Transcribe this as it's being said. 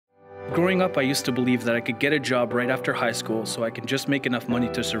Growing up, I used to believe that I could get a job right after high school so I can just make enough money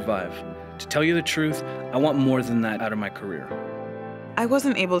to survive. To tell you the truth, I want more than that out of my career. I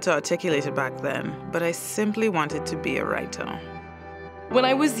wasn't able to articulate it back then, but I simply wanted to be a writer. When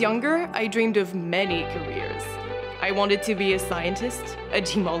I was younger, I dreamed of many careers. I wanted to be a scientist, a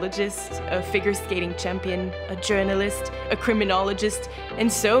gemologist, a figure skating champion, a journalist, a criminologist, and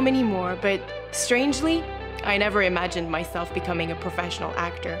so many more, but strangely, I never imagined myself becoming a professional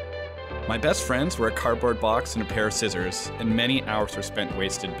actor. My best friends were a cardboard box and a pair of scissors, and many hours were spent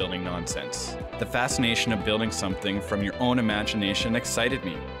wasted building nonsense. The fascination of building something from your own imagination excited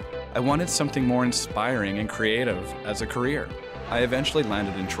me. I wanted something more inspiring and creative as a career. I eventually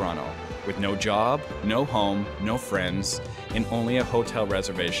landed in Toronto, with no job, no home, no friends, and only a hotel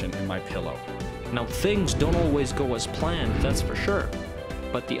reservation in my pillow. Now, things don't always go as planned, that's for sure.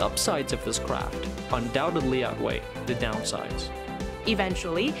 But the upsides of this craft undoubtedly outweigh the downsides.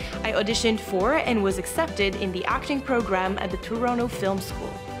 Eventually, I auditioned for and was accepted in the acting program at the Toronto Film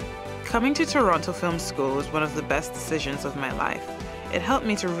School. Coming to Toronto Film School was one of the best decisions of my life. It helped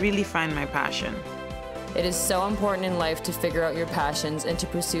me to really find my passion. It is so important in life to figure out your passions and to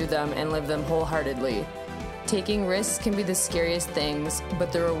pursue them and live them wholeheartedly. Taking risks can be the scariest things,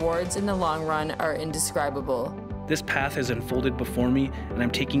 but the rewards in the long run are indescribable. This path has unfolded before me, and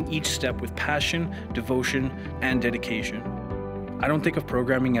I'm taking each step with passion, devotion, and dedication. I don't think of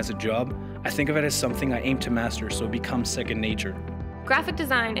programming as a job. I think of it as something I aim to master so it becomes second nature. Graphic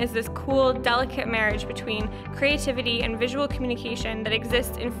design is this cool, delicate marriage between creativity and visual communication that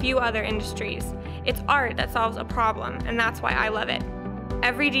exists in few other industries. It's art that solves a problem, and that's why I love it.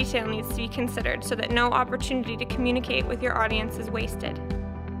 Every detail needs to be considered so that no opportunity to communicate with your audience is wasted.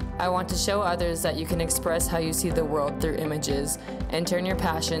 I want to show others that you can express how you see the world through images and turn your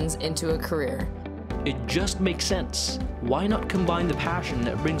passions into a career. It just makes sense. Why not combine the passion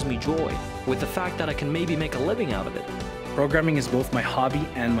that brings me joy with the fact that I can maybe make a living out of it? Programming is both my hobby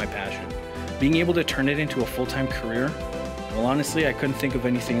and my passion. Being able to turn it into a full-time career, well, honestly, I couldn't think of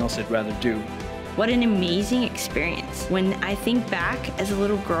anything else I'd rather do. What an amazing experience. When I think back as a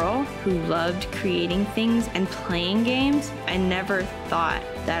little girl who loved creating things and playing games, I never thought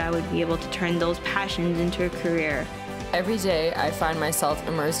that I would be able to turn those passions into a career. Every day, I find myself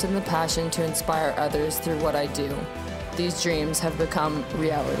immersed in the passion to inspire others through what I do. These dreams have become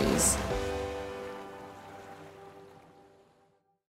realities.